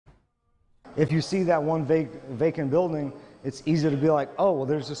If you see that one vacant building, it's easy to be like, oh, well,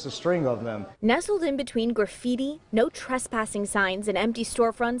 there's just a string of them. Nestled in between graffiti, no trespassing signs, and empty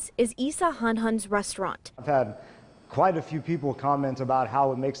storefronts is Isa Hanhan's restaurant. I've had quite a few people comment about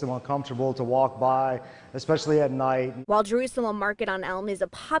how it makes them uncomfortable to walk by, especially at night. While Jerusalem Market on Elm is a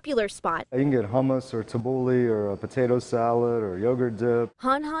popular spot, You can get hummus or tabbouleh or a potato salad or yogurt dip.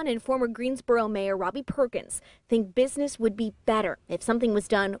 Han and former Greensboro Mayor Robbie Perkins think business would be better if something was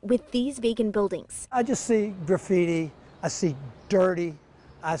done with these vacant buildings. I just see graffiti, I see dirty,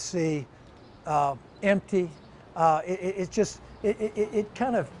 I see empty. It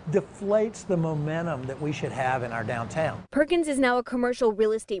kind of deflates the momentum that we should have in our downtown. Perkins is now a commercial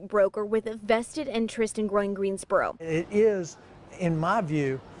real estate broker with a vested interest in growing Greensboro. It is, in my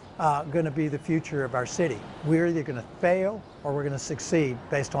view, going to be the future of our city. We're either going to fail or we're going to succeed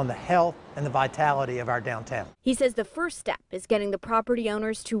based on the health and the vitality of our downtown. He says the first step is getting the property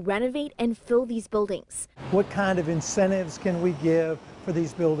owners to renovate and fill these buildings. What kind of incentives can we give for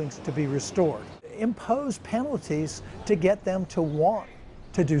these buildings to be restored? Impose penalties to get them to want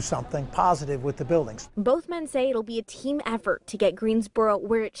to do something positive with the buildings. Both men say it'll be a team effort to get Greensboro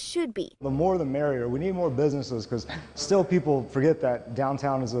where it should be. The more the merrier. We need more businesses because still people forget that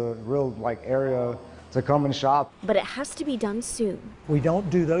downtown is a real area to come and shop. But it has to be done soon. If we don't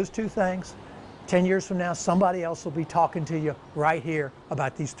do those two things, 10 years from now, somebody else will be talking to you right here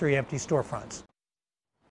about these 3 empty storefronts.